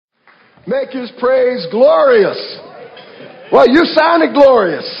Make his praise glorious. Well, you sounded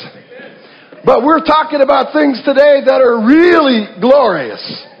glorious. But we're talking about things today that are really glorious.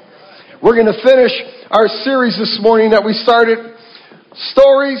 We're going to finish our series this morning that we started,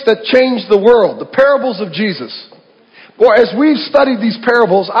 Stories That Changed the World, the parables of Jesus. Well, as we've studied these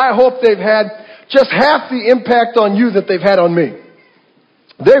parables, I hope they've had just half the impact on you that they've had on me.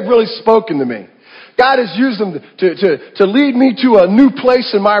 They've really spoken to me. God has used them to lead me to a new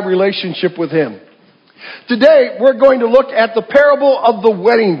place in my relationship with Him. Today, we're going to look at the parable of the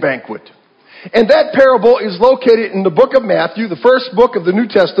wedding banquet. And that parable is located in the book of Matthew, the first book of the New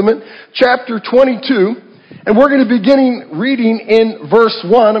Testament, chapter 22. And we're going to be beginning reading in verse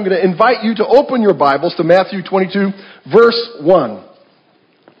 1. I'm going to invite you to open your Bibles to Matthew 22, verse 1.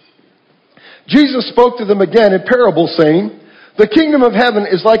 Jesus spoke to them again in parable, saying, "The kingdom of heaven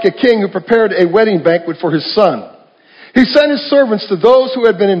is like a king who prepared a wedding banquet for his son. He sent his servants to those who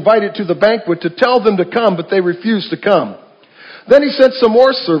had been invited to the banquet to tell them to come, but they refused to come. Then he sent some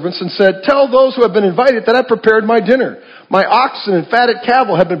more servants and said, 'Tell those who have been invited that I prepared my dinner. My oxen and fatted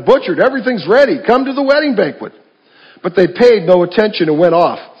cattle have been butchered. Everything's ready. Come to the wedding banquet.' But they paid no attention and went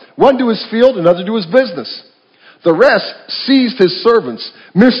off, one to his field, another to his business. The rest seized his servants,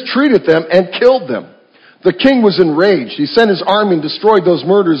 mistreated them, and killed them. The king was enraged. He sent his army and destroyed those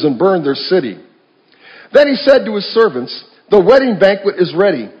murderers and burned their city. Then he said to his servants, 'The wedding banquet is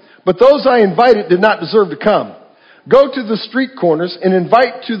ready, but those I invited did not deserve to come. Go to the street corners and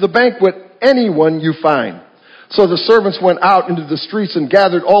invite to the banquet anyone you find.' So the servants went out into the streets and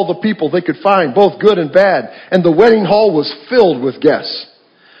gathered all the people they could find, both good and bad, and the wedding hall was filled with guests.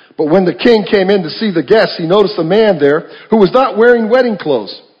 But when the king came in to see the guests, he noticed a man there who was not wearing wedding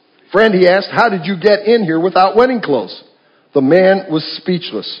clothes. 'Friend,' he asked, 'how did you get in here without wedding clothes?' The man was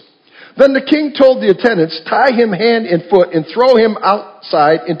speechless. Then the king told the attendants, 'Tie him hand and foot and throw him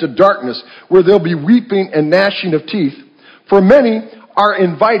outside into darkness, where there'll be weeping and gnashing of teeth. For many are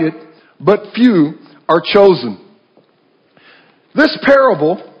invited, but few are chosen.'" This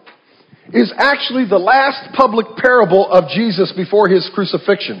parable is actually the last public parable of Jesus before his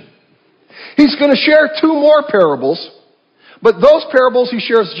crucifixion. He's going to share two more parables, but those parables he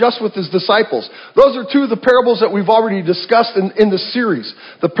shares just with his disciples. Those are two of the parables that we've already discussed in the series.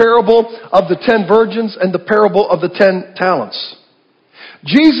 The parable of the 10 virgins and the parable of the 10 talents.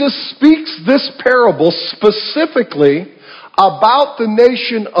 Jesus speaks this parable specifically about the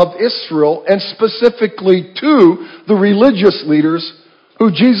nation of Israel and specifically to the religious leaders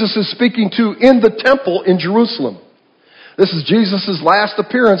who Jesus is speaking to in the temple in Jerusalem. This is Jesus' last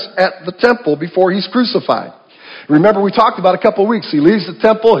appearance at the temple before he's crucified. Remember, we talked about a couple of weeks. He leaves the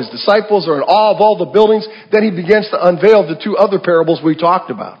temple. His disciples are in awe of all the buildings. Then he begins to unveil the two other parables we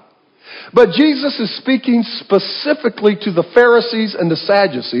talked about. But Jesus is speaking specifically to the Pharisees and the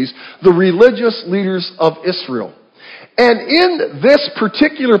Sadducees, the religious leaders of Israel. And in this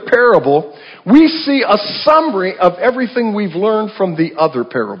particular parable, we see a summary of everything we've learned from the other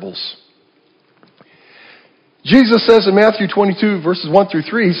parables. Jesus says in Matthew 22, verses 1 through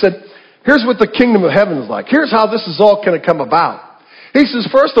 3, he said, here's what the kingdom of heaven is like. Here's how this is all going to come about. He says,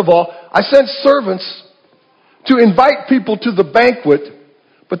 first of all, I sent servants to invite people to the banquet,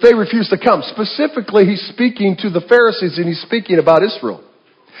 but they refused to come. Specifically, he's speaking to the Pharisees and he's speaking about Israel.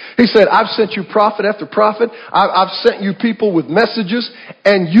 He said, I've sent you prophet after prophet. I've sent you people with messages,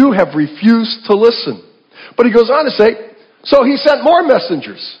 and you have refused to listen. But he goes on to say, so he sent more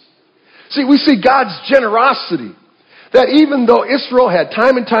messengers. See, we see God's generosity. That even though Israel had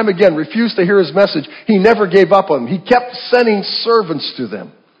time and time again refused to hear his message, he never gave up on them. He kept sending servants to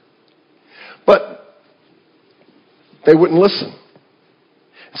them. But they wouldn't listen.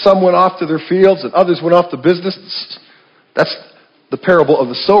 Some went off to their fields and others went off to business. That's the parable of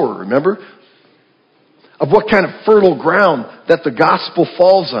the sower, remember? Of what kind of fertile ground that the gospel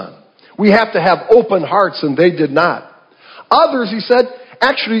falls on. We have to have open hearts, and they did not. Others, he said,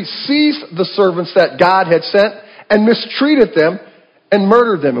 actually seized the servants that God had sent and mistreated them and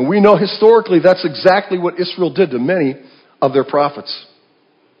murdered them. And we know historically that's exactly what Israel did to many of their prophets.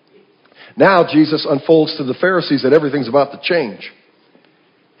 Now Jesus unfolds to the Pharisees that everything's about to change.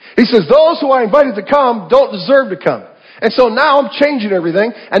 He says, those who I invited to come don't deserve to come. And so now I'm changing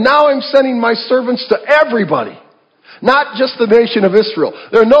everything, and now I'm sending my servants to everybody. Not just the nation of Israel.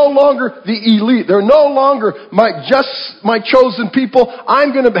 They're no longer the elite. They're no longer my chosen people.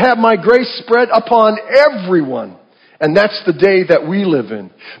 I'm going to have my grace spread upon everyone. And that's the day that we live in.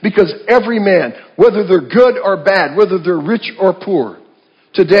 Because every man, whether they're good or bad, whether they're rich or poor,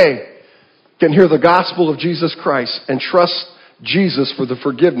 today can hear the gospel of Jesus Christ and trust Jesus for the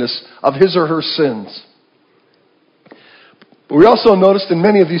forgiveness of his or her sins. But we also noticed in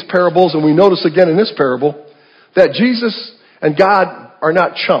many of these parables, and we notice again in this parable, that Jesus and God are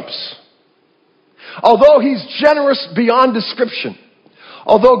not chumps. Although He's generous beyond description,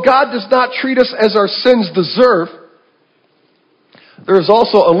 although God does not treat us as our sins deserve, there is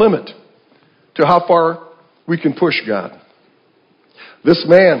also a limit to how far we can push God. This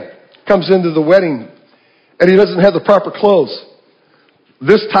man comes into the wedding and he doesn't have the proper clothes.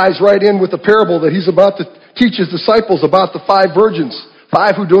 This ties right in with the parable that he's about to teach his disciples about the 5 virgins,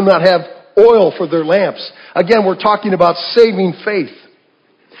 5 who do not have oil for their lamps. Again, we're talking about saving faith.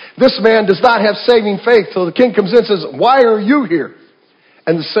 This man does not have saving faith, so the king comes in and says, "Why are you here?"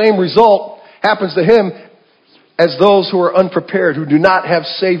 And the same result happens to him as those who are unprepared, who do not have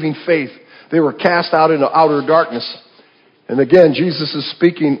saving faith. They were cast out into outer darkness. And again, Jesus is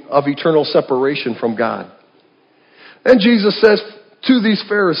speaking of eternal separation from God. And Jesus says to these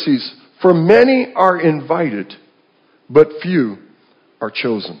Pharisees, "For many are invited, but few are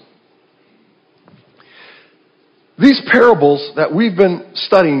chosen." These parables that we've been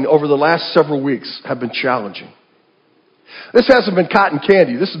studying over the last several weeks have been challenging. This hasn't been cotton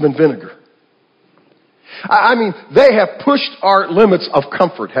candy. This has been vinegar. I mean, they have pushed our limits of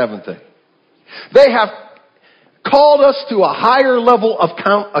comfort, haven't they? They have called us to a higher level of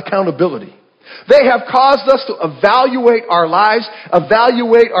accountability. They have caused us to evaluate our lives,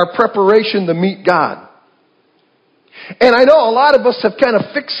 evaluate our preparation to meet God. And I know a lot of us have kind of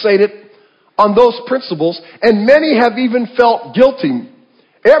fixated on those principles, and many have even felt guilty.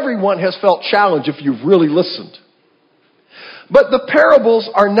 Everyone has felt challenged if you've really listened. But the parables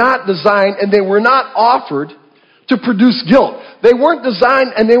are not designed, and they were not offered to produce guilt. They weren't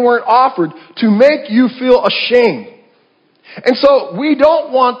designed and they weren't offered to make you feel ashamed. And so we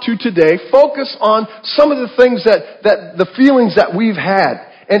don't want to today focus on some of the things that the feelings that we've had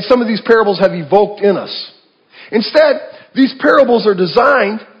and some of these parables have evoked in us. Instead, these parables are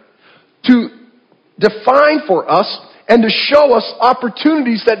designed to define for us and to show us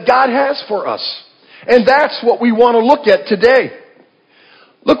opportunities that God has for us. And that's what we want to look at today.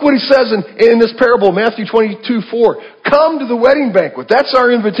 Look what he says in this parable, Matthew 22:4. Come to the wedding banquet. That's our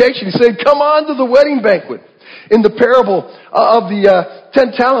invitation. He said, come on to the wedding banquet. In the parable of the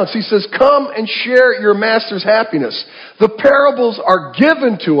 10 talents, he says, come and share your master's happiness. The parables are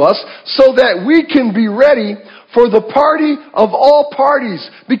given to us so that we can be ready for the party of all parties,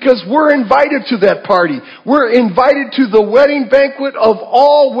 because we're invited to that party. We're invited to the wedding banquet of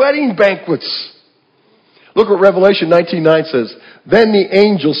all wedding banquets. Look what Revelation 19:9 says. Then the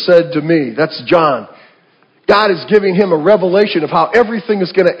angel said to me, that's John. God is giving him a revelation of how everything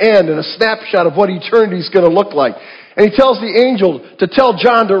is going to end and a snapshot of what eternity is going to look like. And he tells the angel to tell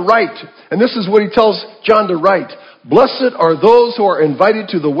John to write. And this is what he tells John to write. Blessed are those who are invited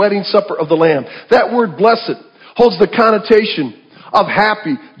to the wedding supper of the Lamb. That word blessed holds the connotation of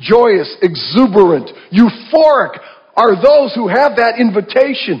happy, joyous, exuberant, euphoric are those who have that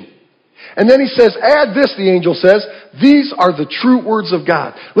invitation. And then he says, add this, the angel says, these are the true words of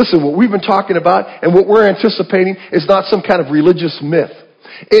God. Listen, what we've been talking about and what we're anticipating is not some kind of religious myth.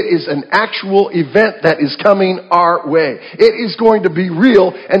 It is an actual event that is coming our way. It is going to be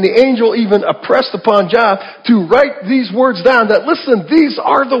real, and the angel even impressed upon John to write these words down that, listen, these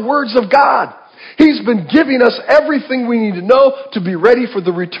are the words of God. He's been giving us everything we need to know to be ready for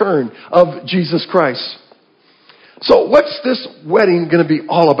the return of Jesus Christ. So what's this wedding going to be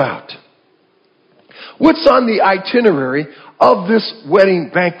all about? What's on the itinerary of this wedding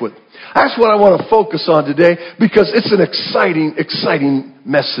banquet? That's what I want to focus on today, because it's an exciting, exciting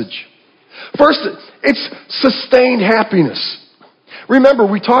message. First, it's sustained happiness. Remember,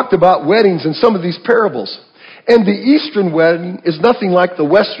 we talked about weddings in some of these parables. And the Eastern wedding is nothing like the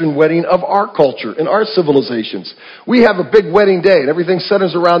Western wedding of our culture and our civilizations. We have a big wedding day, and everything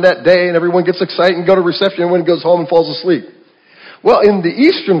centers around that day, and everyone gets excited and go to reception, and everyone goes home and falls asleep. Well, in the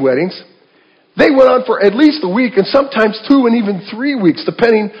Eastern weddings, they went on for at least a week, and sometimes 2 and even 3 weeks,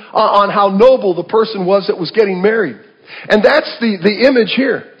 depending on how noble the person was that was getting married. And that's the image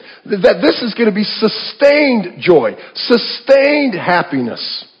here, that this is going to be sustained joy, sustained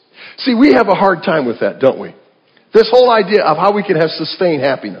happiness. See, we have a hard time with that, don't we? This whole idea of how we can have sustained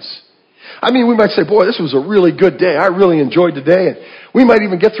happiness. I mean, we might say, boy, this was a really good day. I really enjoyed the day. And we might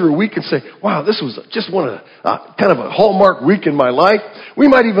even get through a week and say, wow, this was just one of the, kind of a hallmark week in my life. We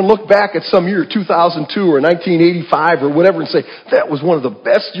might even look back at some year, 2002 or 1985 or whatever, and say, that was one of the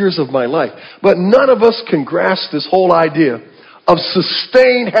best years of my life. But none of us can grasp this whole idea of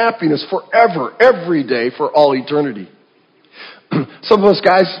sustained happiness forever, every day, for all eternity. Some of us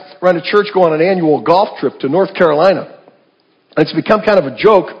guys around the church go on an annual golf trip to North Carolina. And it's become kind of a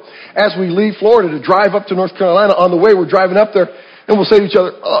joke as we leave Florida to drive up to North Carolina. On the way, we're driving up there, and we'll say to each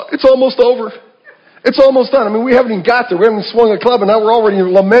other, oh, it's almost over. It's almost done. I mean, we haven't even got there. We haven't even swung a club, and now we're already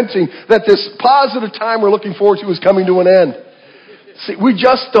lamenting that this positive time we're looking forward to is coming to an end. See, we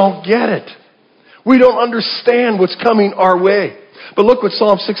just don't get it. We don't understand what's coming our way. But look what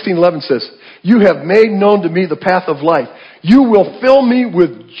Psalm 16:11 says. You have made known to me the path of life. You will fill me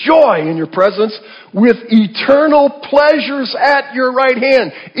with joy in your presence, with eternal pleasures at your right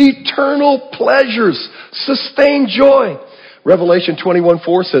hand. Eternal pleasures. Sustained joy. Revelation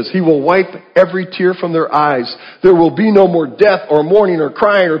 21:4 says, He will wipe every tear from their eyes. There will be no more death or mourning or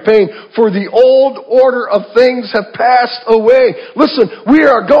crying or pain, for the old order of things have passed away. Listen, we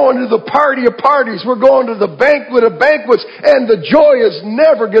are going to the party of parties. We're going to the banquet of banquets, and the joy is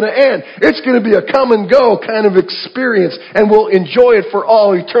never going to end. It's going to be a come and go kind of experience, and we'll enjoy it for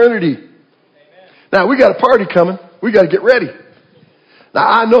all eternity. Amen. Now, we got a party coming. We got to get ready. Now,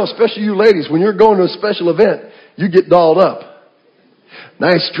 I know, especially you ladies, when you're going to a special event, you get dolled up.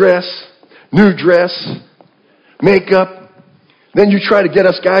 Nice dress, new dress, makeup. Then you try to get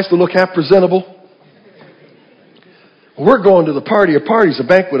us guys to look half presentable. We're going to the party of parties, a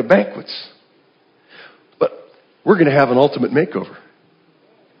banquet of banquets. But we're going to have an ultimate makeover.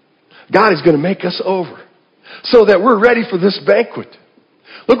 God is going to make us over so that we're ready for this banquet.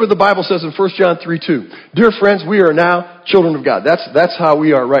 Look what the Bible says in 1 John 3:2. Dear friends, we are now children of God. That's how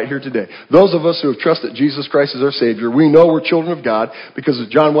we are right here today. Those of us who have trusted Jesus Christ as our Savior, we know we're children of God because as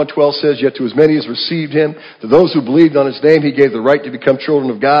John 1:12 says, yet to as many as received Him, to those who believed on His name, He gave the right to become children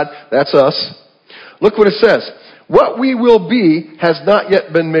of God. That's us. Look what it says. What we will be has not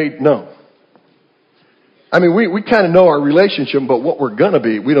yet been made known. I mean, we kind of know our relationship, but what we're going to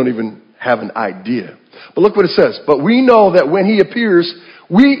be, we don't even have an idea. But look what it says. But we know that when He appears,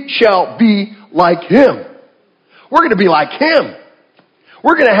 we shall be like Him. We're going to be like Him.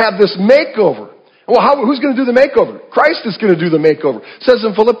 We're going to have this makeover. Well, who's going to do the makeover? Christ is going to do the makeover. It says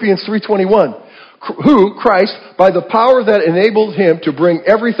in Philippians 3:21, who, Christ, by the power that enabled Him to bring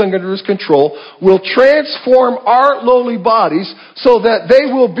everything under His control, will transform our lowly bodies so that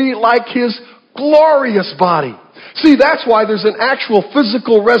they will be like His glorious body. See, that's why there's an actual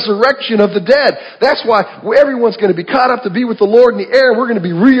physical resurrection of the dead. That's why everyone's going to be caught up to be with the Lord in the air. We're going to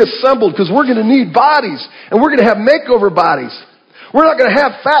be reassembled because we're going to need bodies. And we're going to have makeover bodies. We're not going to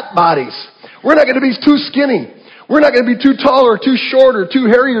have fat bodies. We're not going to be too skinny. We're not going to be too tall or too short or too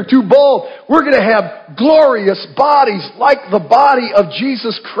hairy or too bald. We're going to have glorious bodies like the body of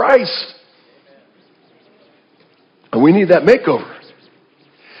Jesus Christ. And we need that makeover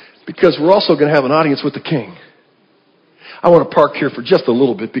because we're also going to have an audience with the King. I want to park here for just a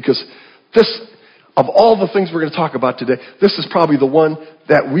little bit because this, of all the things we're going to talk about today, this is probably the one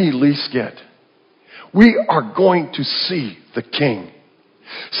that we least get. We are going to see the King.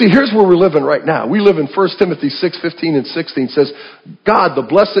 See, here's where we're living right now. We live in 1 Timothy 6:15 and 16. It says, God, the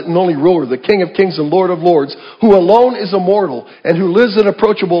blessed and only ruler, the King of kings and Lord of lords, who alone is immortal and who lives in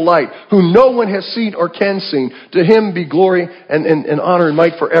approachable light, who no one has seen or can see, to Him be glory and honor and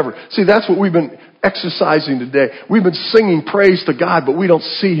might forever. See, that's what we've been exercising today. We've been singing praise to God, but we don't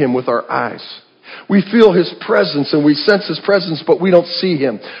see Him with our eyes. We feel His presence and we sense His presence, but we don't see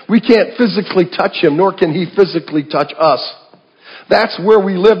Him. We can't physically touch Him, nor can He physically touch us. That's where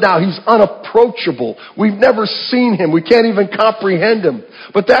we live now. He's unapproachable. We've never seen Him. We can't even comprehend Him.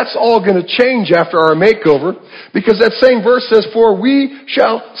 But that's all going to change after our makeover, because that same verse says, for we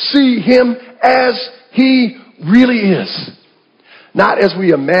shall see Him as He really is. Not as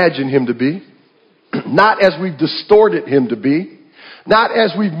we imagine Him to be. Not as we've distorted Him to be. Not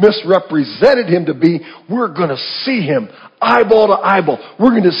as we've misrepresented Him to be. We're going to see Him eyeball to eyeball.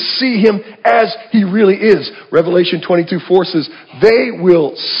 We're going to see Him as He really is. Revelation 22:4 says, they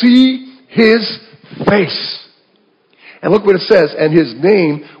will see His face. And look what it says, and His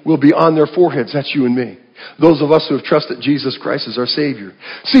name will be on their foreheads. That's you and me. Those of us who have trusted Jesus Christ as our Savior.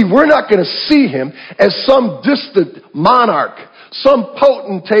 See, we're not going to see Him as some distant monarch, some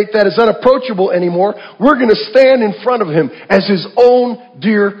potentate that is unapproachable anymore. We're going to stand in front of Him as His own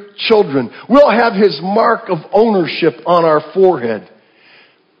dear children. We'll have His mark of ownership on our forehead.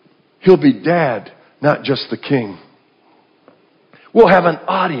 He'll be Dad, not just the King. We'll have an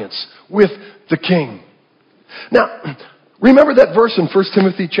audience with the King. Now, remember that verse in 1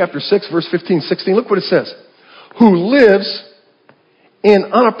 Timothy chapter 6, verse 15, 16. Look what it says. Who lives in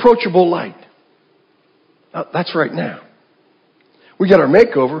unapproachable light. Now, that's right now. We get our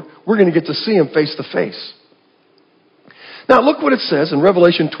makeover. We're going to get to see Him face to face. Now, look what it says in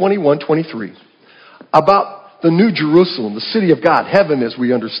Revelation 21:23 about the New Jerusalem, the city of God, heaven as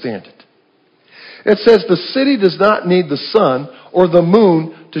we understand it. It says, the city does not need the sun or the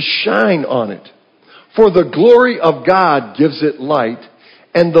moon to shine on it. For the glory of God gives it light,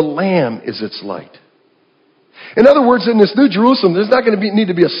 and the Lamb is its light. In other words, in this New Jerusalem, there's not going to need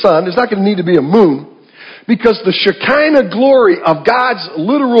to be a sun. There's not going to need to be a moon. Because the Shekinah glory of God's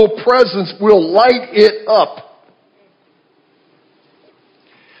literal presence will light it up.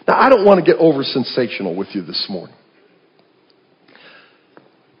 Now, I don't want to get over sensational with you this morning.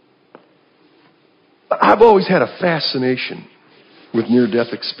 I've always had a fascination with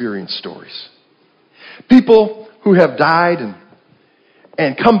near-death experience stories. People who have died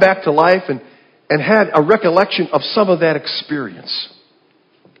and come back to life and had a recollection of some of that experience.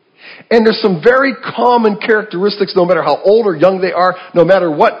 And there's some very common characteristics, no matter how old or young they are, no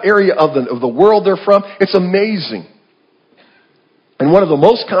matter what area of the world they're from. It's amazing. And one of the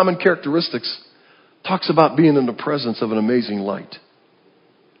most common characteristics talks about being in the presence of an amazing light.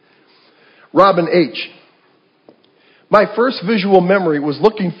 Robin H. My first visual memory was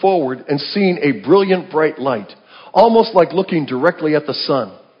looking forward and seeing a brilliant bright light, almost like looking directly at the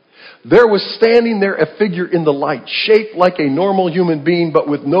sun. There was standing there a figure in the light, shaped like a normal human being, but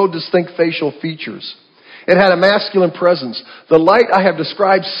with no distinct facial features. It had a masculine presence. The light I have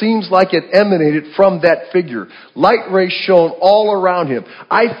described seems like it emanated from that figure. Light rays shone all around him.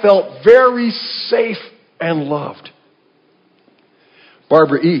 I felt very safe and loved.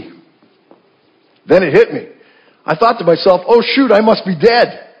 Barbara E. Then it hit me. I thought to myself, oh shoot, I must be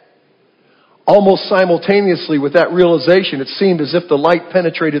dead. Almost simultaneously with that realization, it seemed as if the light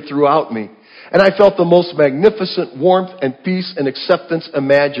penetrated throughout me. And I felt the most magnificent warmth and peace and acceptance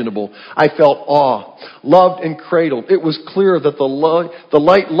imaginable. I felt awe, loved and cradled. It was clear that the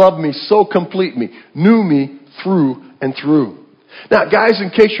light loved me so completely, knew me through and through. Now, guys, in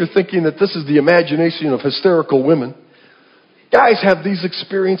case you're thinking that this is the imagination of hysterical women, guys have these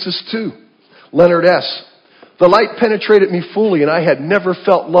experiences too. Leonard S. The light penetrated me fully, and I had never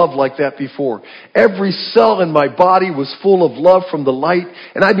felt love like that before. Every cell in my body was full of love from the light,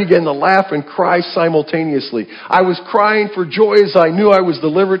 and I began to laugh and cry simultaneously. I was crying for joy as I knew I was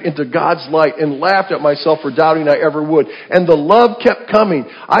delivered into God's light, and laughed at myself for doubting I ever would. And the love kept coming.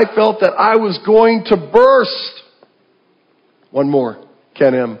 I felt that I was going to burst. One more,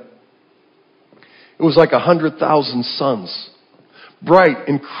 Ken M. It was like 100,000 suns. Bright,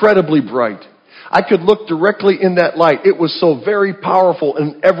 incredibly bright. I could look directly in that light. It was so very powerful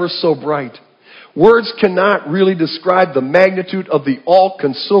and ever so bright. Words cannot really describe the magnitude of the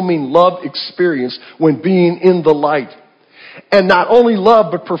all-consuming love experience when being in the light. And not only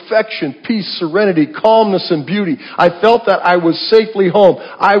love, but perfection, peace, serenity, calmness, and beauty. I felt that I was safely home.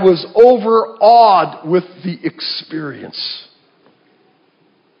 I was overawed with the experience.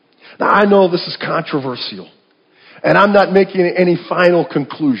 Now, I know this is controversial, and I'm not making any final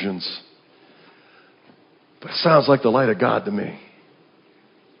conclusions. But it sounds like the light of God to me.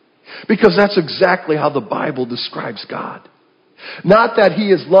 Because that's exactly how the Bible describes God. Not that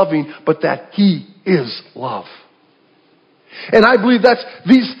He is loving, but that He is love. And I believe that's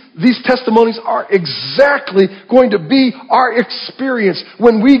these testimonies are exactly going to be our experience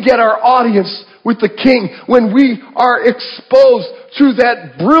when we get our audience with the King, when we are exposed to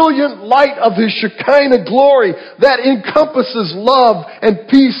that brilliant light of His Shekinah glory that encompasses love and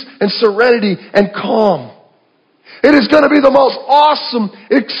peace and serenity and calm. It is going to be the most awesome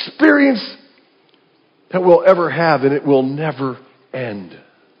experience that we'll ever have, and it will never end.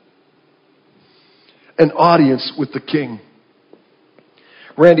 An audience with the King.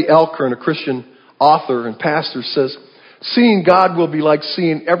 Randy Alcorn, a Christian author and pastor, says, seeing God will be like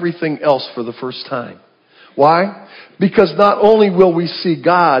seeing everything else for the first time. Why? Because not only will we see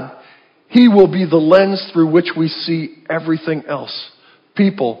God, He will be the lens through which we see everything else.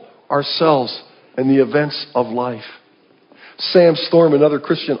 People, ourselves, and the events of life. Sam Storm, another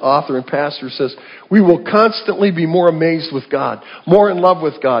Christian author and pastor, says, we will constantly be more amazed with God, more in love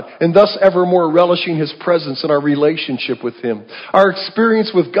with God, and thus ever more relishing His presence in our relationship with Him. Our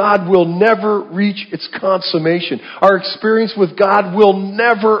experience with God will never reach its consummation. Our experience with God will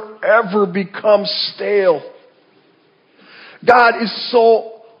never, ever become stale. God is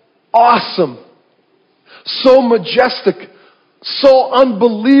so awesome, so majestic, so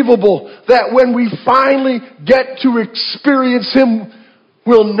unbelievable that when we finally get to experience Him,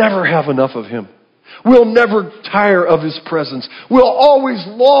 we'll never have enough of Him. We'll never tire of His presence. We'll always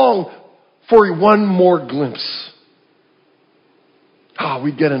long for one more glimpse.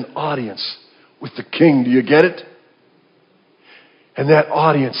 We get an audience with the King. Do you get it? And that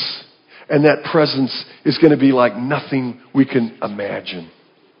audience and that presence is going to be like nothing we can imagine.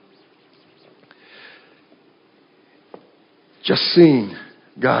 Just seeing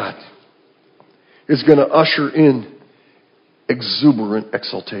God is going to usher in exuberant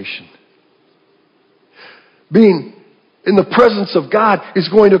exaltation. Being in the presence of God is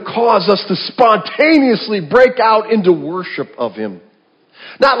going to cause us to spontaneously break out into worship of Him.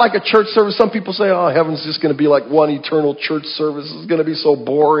 Not like a church service. Some people say, oh, heaven's just going to be like one eternal church service. It's going to be so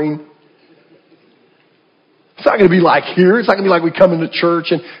boring. It's not going to be like here. It's not going to be like we come into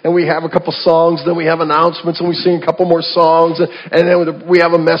church and we have a couple songs, then we have announcements, and we sing a couple more songs, and then we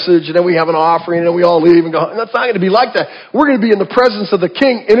have a message, and then we have an offering, and then we all leave and go. And that's not going to be like that. We're going to be in the presence of the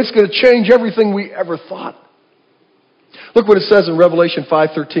King, and it's going to change everything we ever thought. Look what it says in Revelation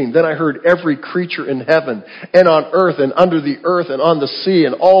 5:13. Then I heard every creature in heaven and on earth and under the earth and on the sea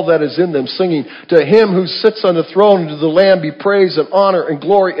and all that is in them singing, to Him who sits on the throne and to the Lamb be praise and honor and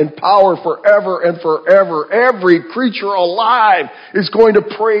glory and power forever and forever. Every creature alive is going to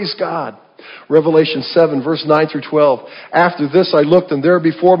praise God. Revelation 7, verse 9 through 12. After this I looked, and there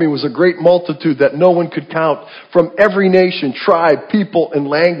before me was a great multitude that no one could count, from every nation, tribe, people, and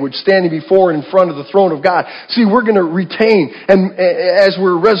language, standing before and in front of the throne of God. See, we're going to retain, and as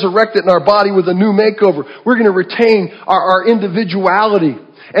we're resurrected in our body with a new makeover, we're going to retain our individuality.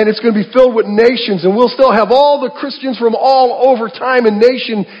 And it's going to be filled with nations, and we'll still have all the Christians from all over time and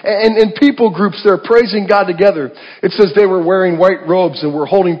nation and people groups there praising God together. It says they were wearing white robes and were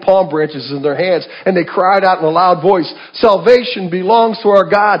holding palm branches in their hands, and they cried out in a loud voice, salvation belongs to our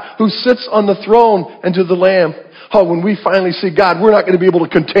God who sits on the throne and to the Lamb. Oh, when we finally see God, we're not going to be able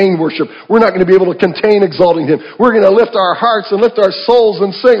to contain worship. We're not going to be able to contain exalting Him. We're going to lift our hearts and lift our souls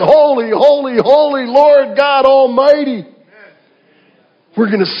and sing, holy, holy, holy Lord God Almighty. We're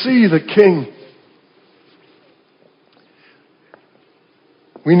going to see the King.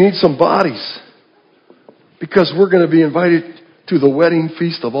 We need some bodies because we're going to be invited to the wedding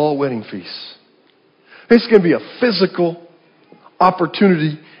feast of all wedding feasts. It's going to be a physical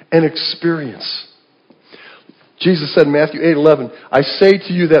opportunity and experience. Jesus said in Matthew 8:11, I say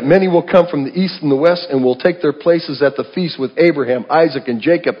to you that many will come from the east and the west and will take their places at the feast with Abraham, Isaac, and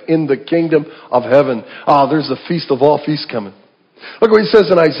Jacob in the kingdom of heaven. Oh, there's the feast of all feasts coming. Look what He says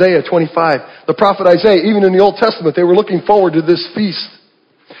in Isaiah 25. The prophet Isaiah, even in the Old Testament, they were looking forward to this feast.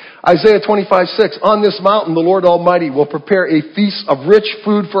 Isaiah 25:6. On this mountain, the Lord Almighty will prepare a feast of rich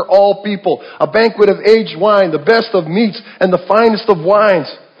food for all people, a banquet of aged wine, the best of meats, and the finest of wines.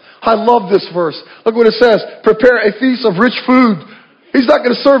 I love this verse. Look what it says. Prepare a feast of rich food. He's not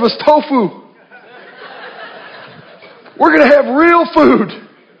going to serve us tofu. We're going to have real food.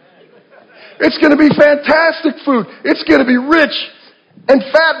 It's going to be fantastic food. It's going to be rich and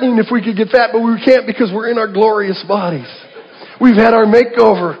fattening if we could get fat, but we can't because we're in our glorious bodies. We've had our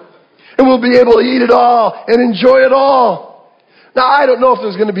makeover, and we'll be able to eat it all and enjoy it all. Now, I don't know if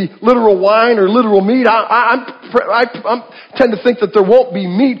there's going to be literal wine or literal meat. I tend to think that there won't be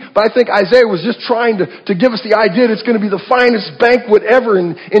meat, but I think Isaiah was just trying to give us the idea that it's going to be the finest banquet ever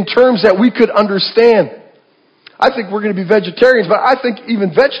in terms that we could understand. I think we're going to be vegetarians, but I think even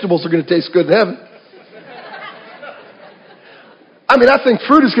vegetables are going to taste good in heaven. I mean, I think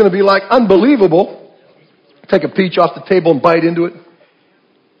fruit is going to be like unbelievable. Take a peach off the table and bite into it.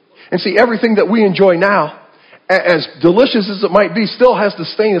 And see, everything that we enjoy now, as delicious as it might be, still has the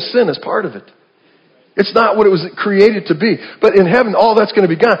stain of sin as part of it. It's not what it was created to be. But in heaven, all that's going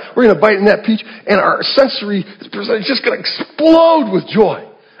to be gone. We're going to bite in that peach, and our sensory is just going to explode with joy.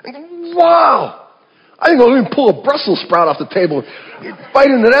 Wow! I think I'll even pull a Brussels sprout off the table, bite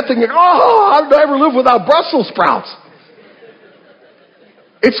into that thing, and how did I ever live without Brussels sprouts?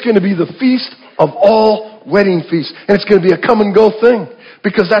 It's going to be the feast of all wedding feasts. And it's going to be a come and go thing,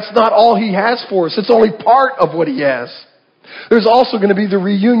 because that's not all He has for us. It's only part of what He has. There's also going to be the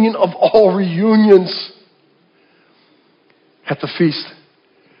reunion of all reunions at the feast.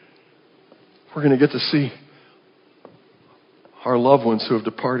 We're going to get to see our loved ones who have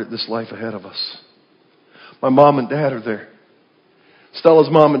departed this life ahead of us. My mom and dad are there. Stella's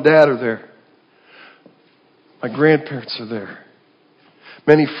mom and dad are there. My grandparents are there.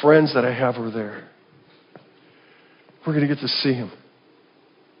 Many friends that I have are there. We're going to get to see them.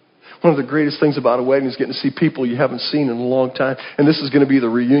 One of the greatest things about a wedding is getting to see people you haven't seen in a long time. And this is going to be the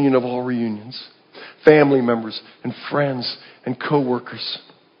reunion of all reunions. Family members and friends and co-workers.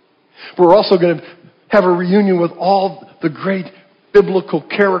 We're also going to have a reunion with all the great biblical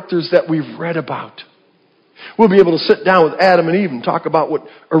characters that we've read about. We'll be able to sit down with Adam and Eve and talk about what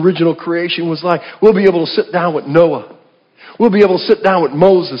original creation was like. We'll be able to sit down with Noah. We'll be able to sit down with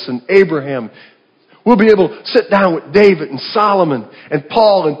Moses and Abraham. We'll be able to sit down with David and Solomon and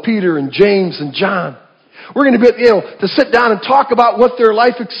Paul and Peter and James and John. We're going to be able to sit down and talk about what their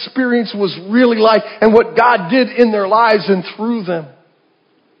life experience was really like and what God did in their lives and through them.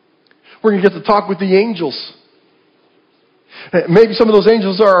 We're going to get to talk with the angels. Maybe some of those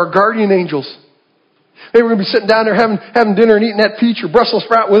angels are our guardian angels. Maybe we're going to be sitting down there having dinner and eating that peach or Brussels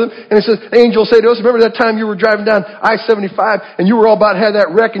sprout with them. And it says, the angel will say to us, remember that time you were driving down I-75 and you were all about to have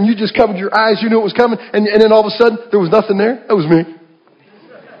that wreck and you just covered your eyes, you knew it was coming, and then all of a sudden there was nothing there? That was me.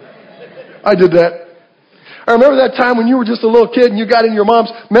 I did that. I remember that time when you were just a little kid and you got in your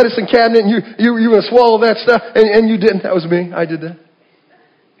mom's medicine cabinet and you were going to swallow that stuff and you didn't. That was me. I did that.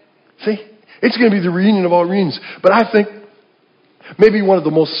 See? It's going to be the reunion of all reunions. But I think maybe one of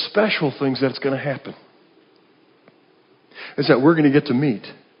the most special things that's going to happen is that we're going to get to meet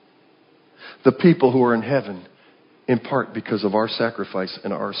the people who are in heaven in part because of our sacrifice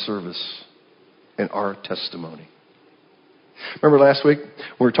and our service and our testimony. Remember last week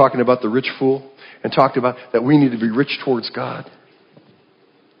we were talking about the rich fool and talked about that we need to be rich towards God.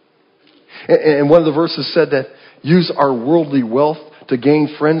 And one of the verses said that use our worldly wealth to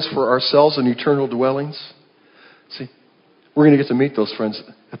gain friends for ourselves and eternal dwellings. See, we're going to get to meet those friends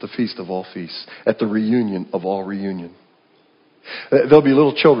at the feast of all feasts, at the reunion of all reunion. There'll be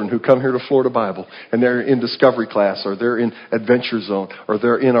little children who come here to Florida Bible and they're in Discovery class or they're in Adventure Zone or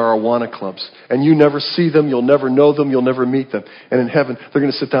they're in our Awana clubs. And you never see them, you'll never know them, you'll never meet them. And in heaven, they're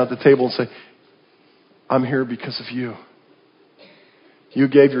going to sit down at the table and say, I'm here because of you. You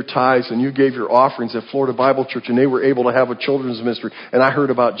gave your tithes and you gave your offerings at Florida Bible Church and they were able to have a children's ministry. And I heard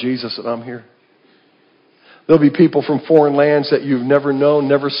about Jesus and I'm here. There'll be people from foreign lands that you've never known,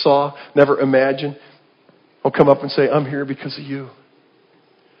 never saw, never imagined. I'll come up and say, I'm here because of you.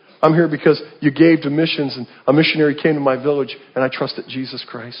 I'm here because you gave to missions and a missionary came to my village and I trusted Jesus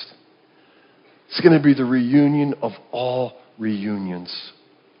Christ. It's going to be the reunion of all reunions.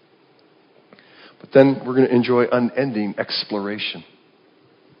 But then we're going to enjoy unending exploration.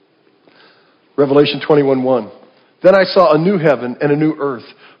 Revelation 21:1. Then I saw a new heaven and a new earth,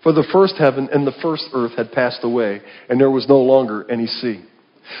 for the first heaven and the first earth had passed away, and there was no longer any sea.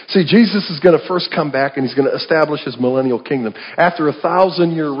 See, Jesus is going to first come back and he's going to establish his millennial kingdom. After a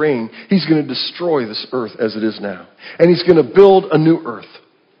 1,000-year reign, he's going to destroy this earth as it is now. And he's going to build a new earth.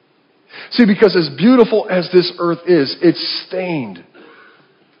 See, because as beautiful as this earth is, it's stained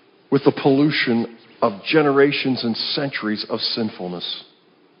with the pollution of generations and centuries of sinfulness.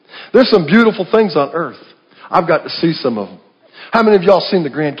 There's some beautiful things on earth. I've got to see some of them. How many of y'all seen the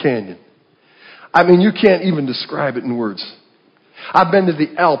Grand Canyon? I mean, you can't even describe it in words. I've been to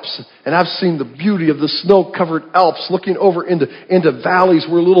the Alps, and I've seen the beauty of the snow-covered Alps looking over into valleys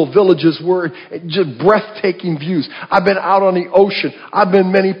where little villages were, just breathtaking views. I've been out on the ocean. I've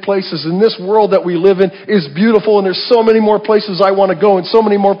been many places, and this world that we live in is beautiful, and there's so many more places I want to go and so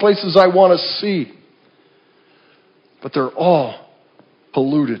many more places I want to see. But they're all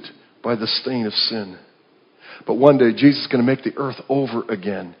polluted by the stain of sin. But one day, Jesus is going to make the earth over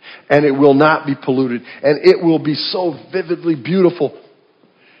again. And it will not be polluted. And it will be so vividly beautiful.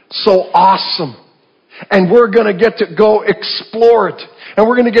 So awesome. And we're going to get to go explore it. And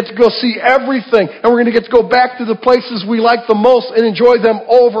we're going to get to go see everything. And we're going to get to go back to the places we like the most and enjoy them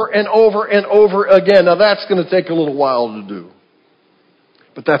over and over and over again. Now that's going to take a little while to do.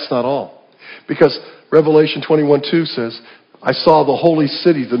 But that's not all. Because Revelation 21:2 says, I saw the holy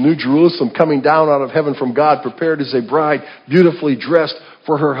city, the new Jerusalem, coming down out of heaven from God, prepared as a bride, beautifully dressed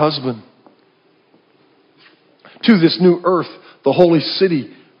for her husband. To this new earth, the holy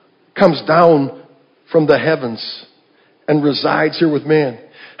city comes down from the heavens and resides here with man.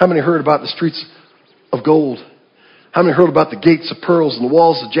 How many heard about the streets of gold? How many heard about the gates of pearls and the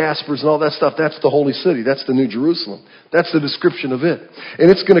walls of jaspers and all that stuff? That's the holy city. That's the new Jerusalem. That's the description of it. And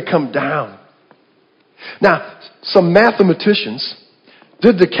it's going to come down. Now, some mathematicians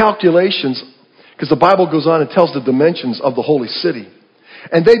did the calculations, because the Bible goes on and tells the dimensions of the holy city.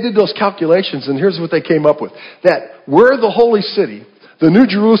 And they did those calculations, and here's what they came up with. That were the holy city, the new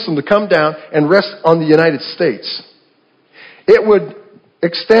Jerusalem, to come down and rest on the United States, it would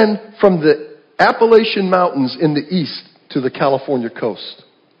extend from the Appalachian Mountains in the east to the California coast.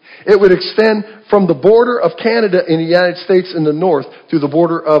 It would extend from the border of Canada in the United States in the north to the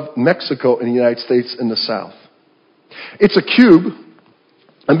border of Mexico in the United States in the south. It's a cube,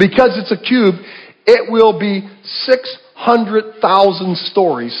 and because it's a cube, it will be 600,000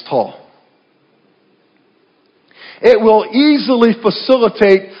 stories tall. It will easily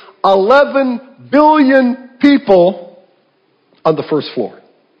facilitate 11 billion people on the first floor.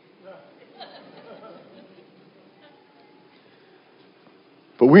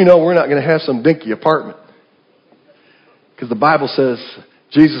 But we know we're not going to have some dinky apartment. Because the Bible says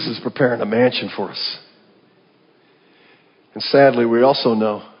Jesus is preparing a mansion for us. And sadly, we also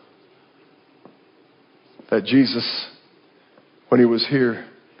know that Jesus, when he was here,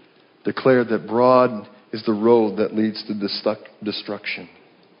 declared that broad is the road that leads to destruction.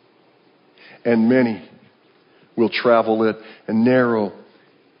 And many will travel it, and narrow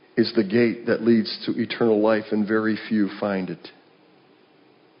is the gate that leads to eternal life, and very few find it.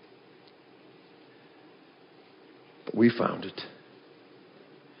 But we found it.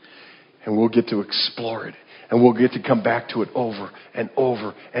 And we'll get to explore it. And we'll get to come back to it over and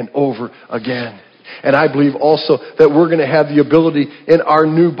over and over again. And I believe also that we're going to have the ability in our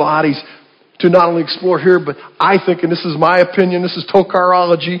new bodies to not only explore here, but I think, and this is my opinion, this is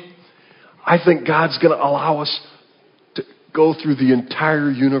Tokarology, I think God's going to allow us to go through the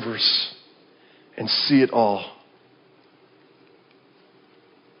entire universe and see it all.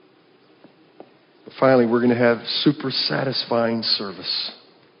 But finally, we're going to have super satisfying service.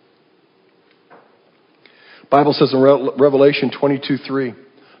 The Bible says in Revelation 22:3,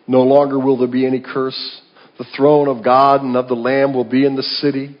 no longer will there be any curse. The throne of God and of the Lamb will be in the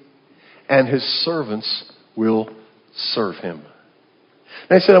city, and his servants will serve him.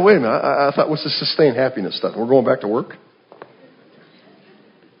 And I said, wait a minute, I thought, what's the sustained happiness stuff? We're going back to work?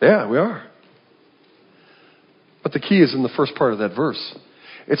 Yeah, we are. But the key is in the first part of that verse.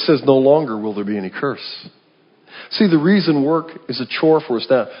 It says, no longer will there be any curse. See, the reason work is a chore for us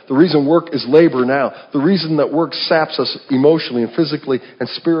now, the reason work is labor now, the reason that work saps us emotionally and physically and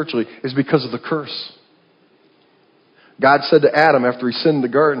spiritually is because of the curse. God said to Adam after he sinned in the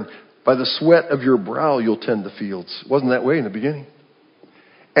garden, by the sweat of your brow you'll tend the fields. It wasn't that way in the beginning.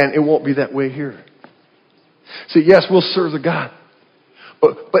 And it won't be that way here. See, yes, we'll serve the God,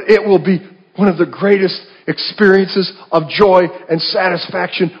 but it will be one of the greatest experiences of joy and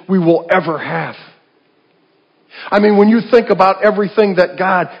satisfaction we will ever have. I mean, when you think about everything that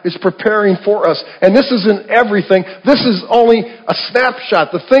God is preparing for us, and this isn't everything, this is only a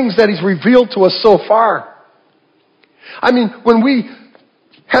snapshot, the things that He's revealed to us so far. I mean, when we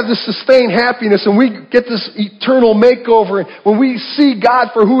have this sustained happiness and we get this eternal makeover, and when we see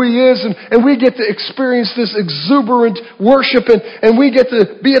God for who He is, and we get to experience this exuberant worship, and we get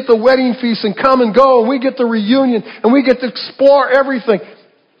to be at the wedding feast and come and go, and we get the reunion, and we get to explore everything,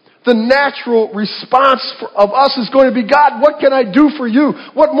 the natural response of us is going to be, God, what can I do for you?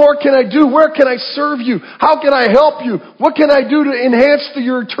 What more can I do? Where can I serve you? How can I help you? What can I do to enhance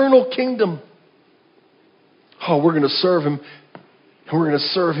your eternal kingdom? Oh, we're going to serve Him, and we're going to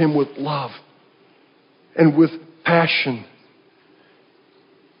serve Him with love and with passion.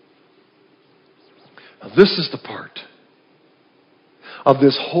 Now, this is the part of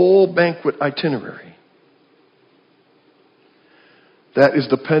this whole banquet itinerary that is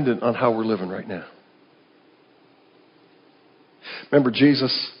dependent on how we're living right now. Remember,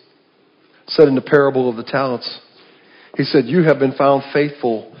 Jesus said in the parable of the talents, He said, you have been found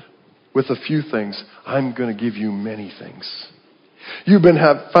faithful with a few things. I'm going to give you many things. You've been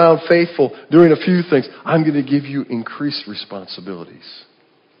found faithful doing a few things. I'm going to give you increased responsibilities.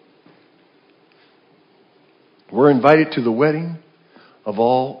 We're invited to the wedding of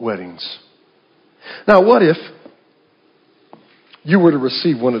all weddings. Now, what if you were to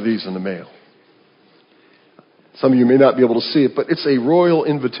receive one of these in the mail? Some of you may not be able to see it, but it's a royal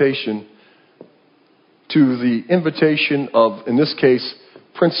invitation to the invitation of, in this case,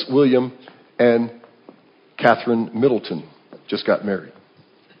 Prince William and Catherine Middleton just got married.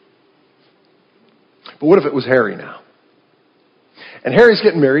 But what if it was Harry now? And Harry's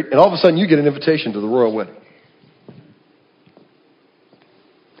getting married, and all of a sudden you get an invitation to the royal wedding.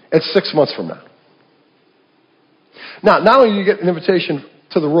 It's 6 months from now. Now, not only do you get an invitation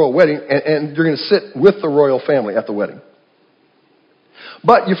to the royal wedding, and you're going to sit with the royal family at the wedding,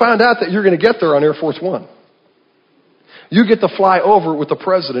 but you find out that you're going to get there on Air Force One. You get to fly over with the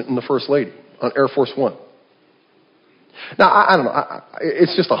president and the first lady on Air Force One. Now, I don't know.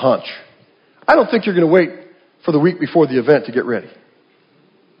 It's just a hunch. I don't think you're going to wait for the week before the event to get ready.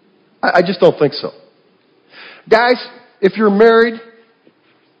 I just don't think so. Guys, if you're married,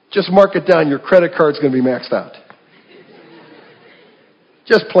 just mark it down. Your credit card's going to be maxed out.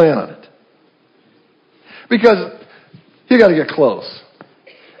 Just plan on it. Because you got to get clothes.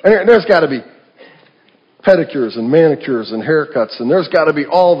 And there's got to be pedicures and manicures and haircuts, and there's got to be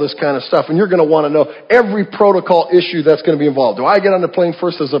all this kind of stuff. And you're going to want to know every protocol issue that's going to be involved. Do I get on the plane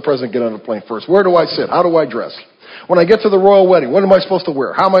first? Does the president get on the plane first? Where do I sit? How do I dress? When I get to the royal wedding, what am I supposed to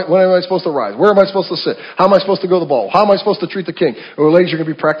wear? When am I supposed to rise? Where am I supposed to sit? How am I supposed to go to the ball? How am I supposed to treat the king? Or ladies, you're going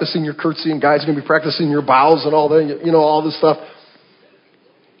to be practicing your curtsy, and guys are going to be practicing your bows and all that, all this stuff.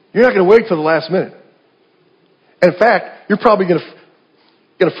 You're not going to wait till the last minute. And in fact, you're probably going to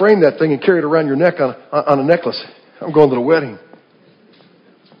frame that thing and carry it around your neck on a necklace. I'm going to the wedding.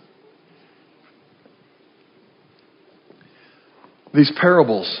 These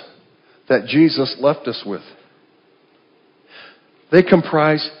parables that Jesus left us with. They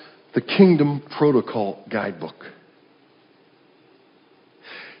comprise the Kingdom Protocol Guidebook.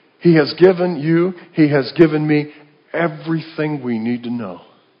 He has given you, He has given me everything we need to know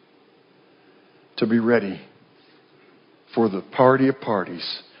to be ready for the party of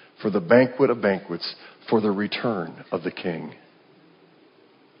parties, for the banquet of banquets, for the return of the King.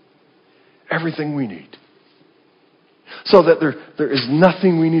 Everything we need. So that there is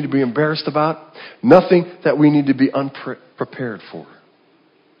nothing we need to be embarrassed about, nothing that we need to be unprepared for.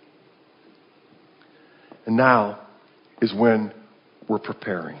 And now is when we're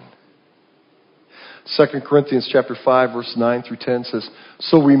preparing. 2 Corinthians chapter 5, verse 9 through 10 says,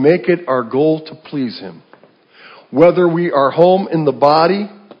 "So we make it our goal to please Him, whether we are home in the body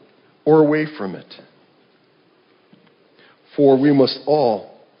or away from it. For we must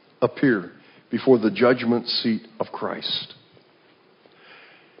all appear before the judgment seat of Christ,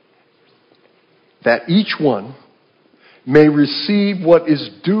 that each one may receive what is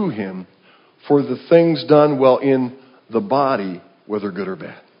due him for the things done while in the body, whether good or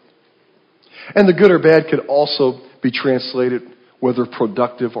bad." And the good or bad could also be translated whether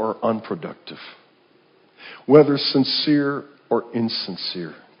productive or unproductive, whether sincere or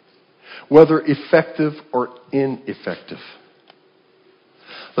insincere, whether effective or ineffective.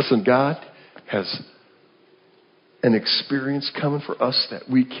 Listen, God has an experience coming for us that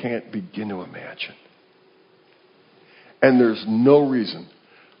we can't begin to imagine. And there's no reason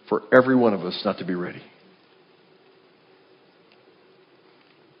for every one of us not to be ready.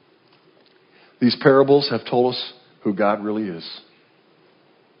 These parables have told us who God really is.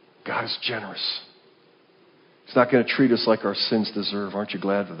 God is generous. He's not going to treat us like our sins deserve. Aren't you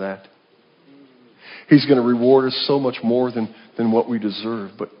glad for that? He's going to reward us so much more than what we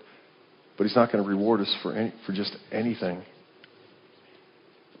deserve, but He's not going to reward us for just anything.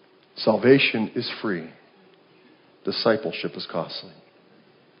 Salvation is free. Discipleship is costly.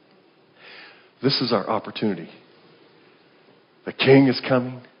 This is our opportunity. The King is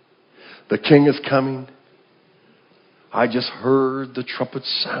coming. The King is coming. I just heard the trumpet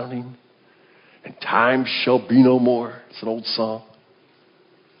sounding, and time shall be no more. It's an old song.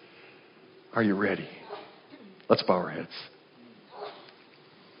 Are you ready? Let's bow our heads.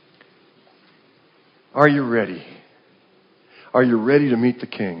 Are you ready? Are you ready to meet the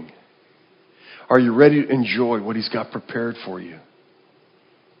King? Are you ready to enjoy what He's got prepared for you?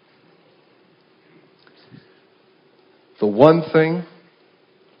 The one thing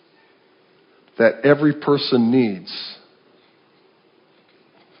that every person needs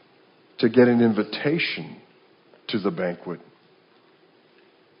to get an invitation to the banquet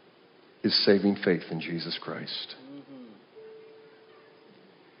is saving faith in Jesus Christ.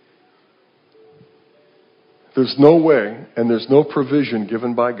 There's no way and there's no provision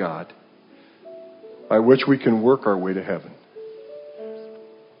given by God by which we can work our way to heaven.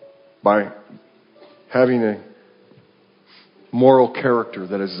 By having a moral character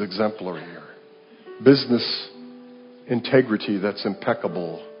that is exemplary, or business integrity that's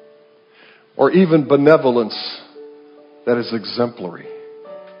impeccable, or even benevolence that is exemplary.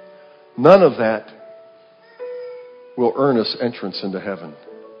 None of that will earn us entrance into heaven.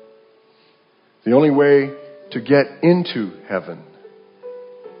 The only way to get into heaven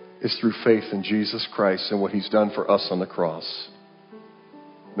is through faith in Jesus Christ and what He's done for us on the cross.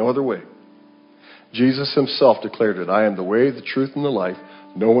 No other way. Jesus Himself declared it. I am the way, the truth, and the life.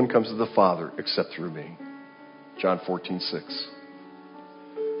 No one comes to the Father except through me. John 14:6.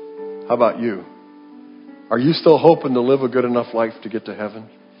 How about you? Are you still hoping to live a good enough life to get to heaven?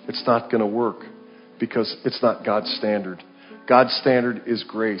 It's not going to work because it's not God's standard. God's standard is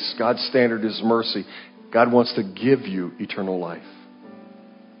grace. God's standard is mercy. God wants to give you eternal life.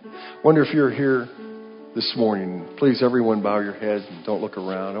 Wonder if you're here this morning. Please, everyone, bow your head and don't look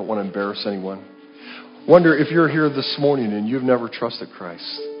around. I don't want to embarrass anyone. Wonder if you're here this morning and you've never trusted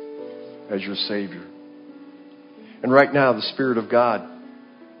Christ as your Savior. And right now, the Spirit of God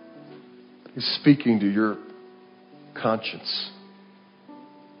is speaking to your conscience.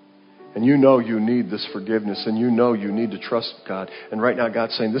 And you know you need this forgiveness, and you know you need to trust God. And right now,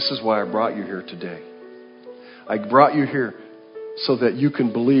 God's saying, this is why I brought you here today. I brought you here so that you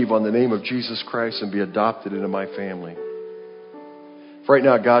can believe on the name of Jesus Christ and be adopted into my family. Right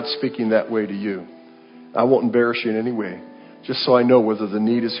now, God's speaking that way to you. I won't embarrass you in any way, just so I know whether the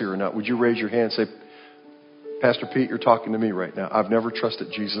need is here or not. Would you raise your hand and say, Pastor Pete, you're talking to me right now. I've never trusted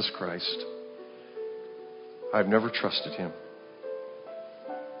Jesus Christ. I've never trusted Him.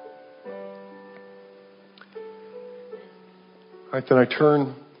 All right, then I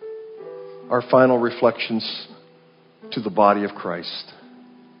turn our final reflections to the body of Christ,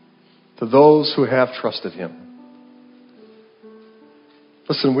 to those who have trusted Him.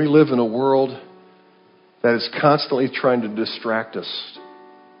 Listen, we live in a world that is constantly trying to distract us,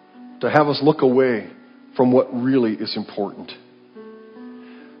 to have us look away from what really is important.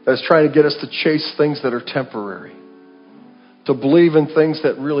 That is trying to get us to chase things that are temporary, to believe in things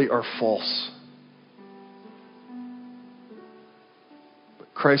that really are false.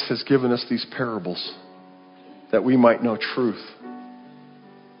 But Christ has given us these parables that we might know truth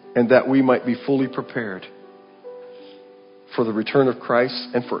and that we might be fully prepared for the return of Christ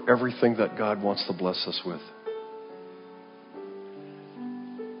and for everything that God wants to bless us with.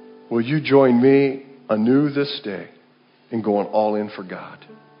 Will you join me anew this day in going all in for God?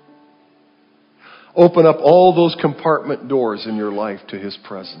 Open up all those compartment doors in your life to His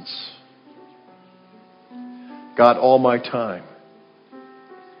presence. God, all my time,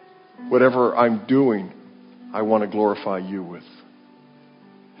 whatever I'm doing, I want to glorify You with.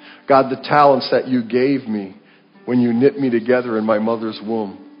 God, the talents that You gave me when You knit me together in my mother's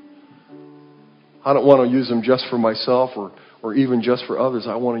womb, I don't want to use them just for myself or even just for others.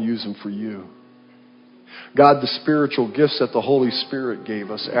 I want to use them for You. God, the spiritual gifts that the Holy Spirit gave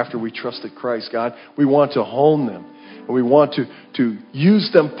us after we trusted Christ, God, we want to hone them. And we want to use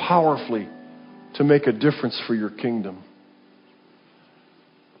them powerfully to make a difference for Your kingdom.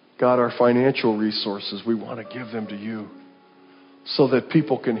 God, our financial resources, we want to give them to You so that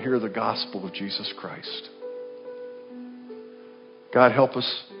people can hear the gospel of Jesus Christ. God, help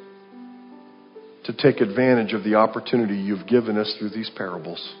us to take advantage of the opportunity You've given us through these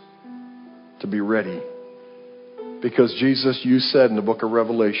parables to be ready. Because Jesus, You said in the book of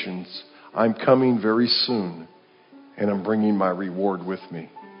Revelations, I'm coming very soon and I'm bringing my reward with me.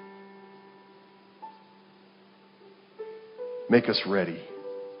 Make us ready.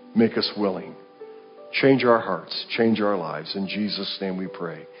 Make us willing. Change our hearts. Change our lives. In Jesus' name we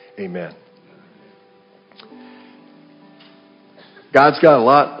pray. Amen. God's got a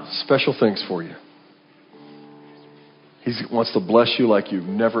lot of special things for you. He wants to bless you like you've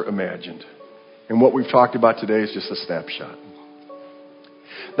never imagined. And what we've talked about today is just a snapshot.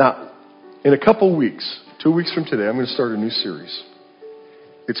 Now, in a couple weeks, 2 weeks from today, I'm going to start a new series.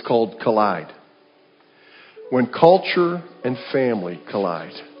 It's called Collide. When culture and family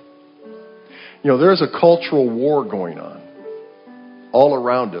collide. You know, there's a cultural war going on all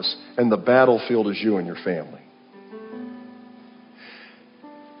around us, and the battlefield is you and your family.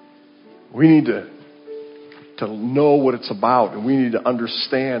 We need to know what it's about, and we need to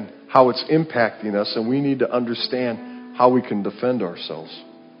understand how it's impacting us, and we need to understand how we can defend ourselves.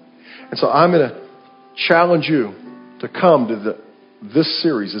 And so I'm going to challenge you to come to this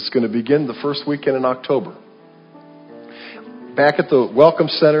series. It's going to begin the first weekend in October. Back at the Welcome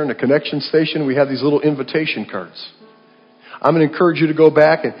Center and the Connection Station, we have these little invitation cards. I'm going to encourage you to go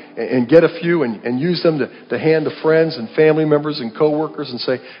back and get a few and use them to hand to friends and family members and coworkers and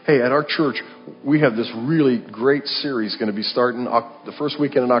say, hey, at our church, we have this really great series going to be starting the first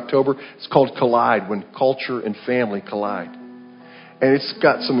weekend in October. It's called Collide, when culture and family collide. And it's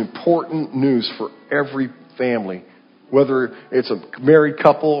got some important news for every family, whether it's a married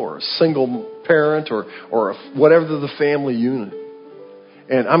couple or a single parent or whatever the family unit.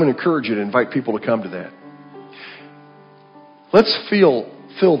 And I'm going to encourage you to invite people to come to that. Let's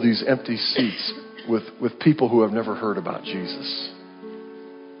fill these empty seats with people who have never heard about Jesus.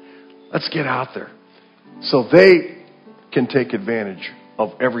 Let's get out there so they can take advantage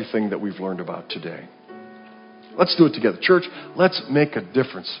of everything that we've learned about today. Let's do it together. Church, let's make a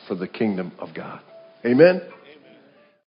difference for the kingdom of God. Amen?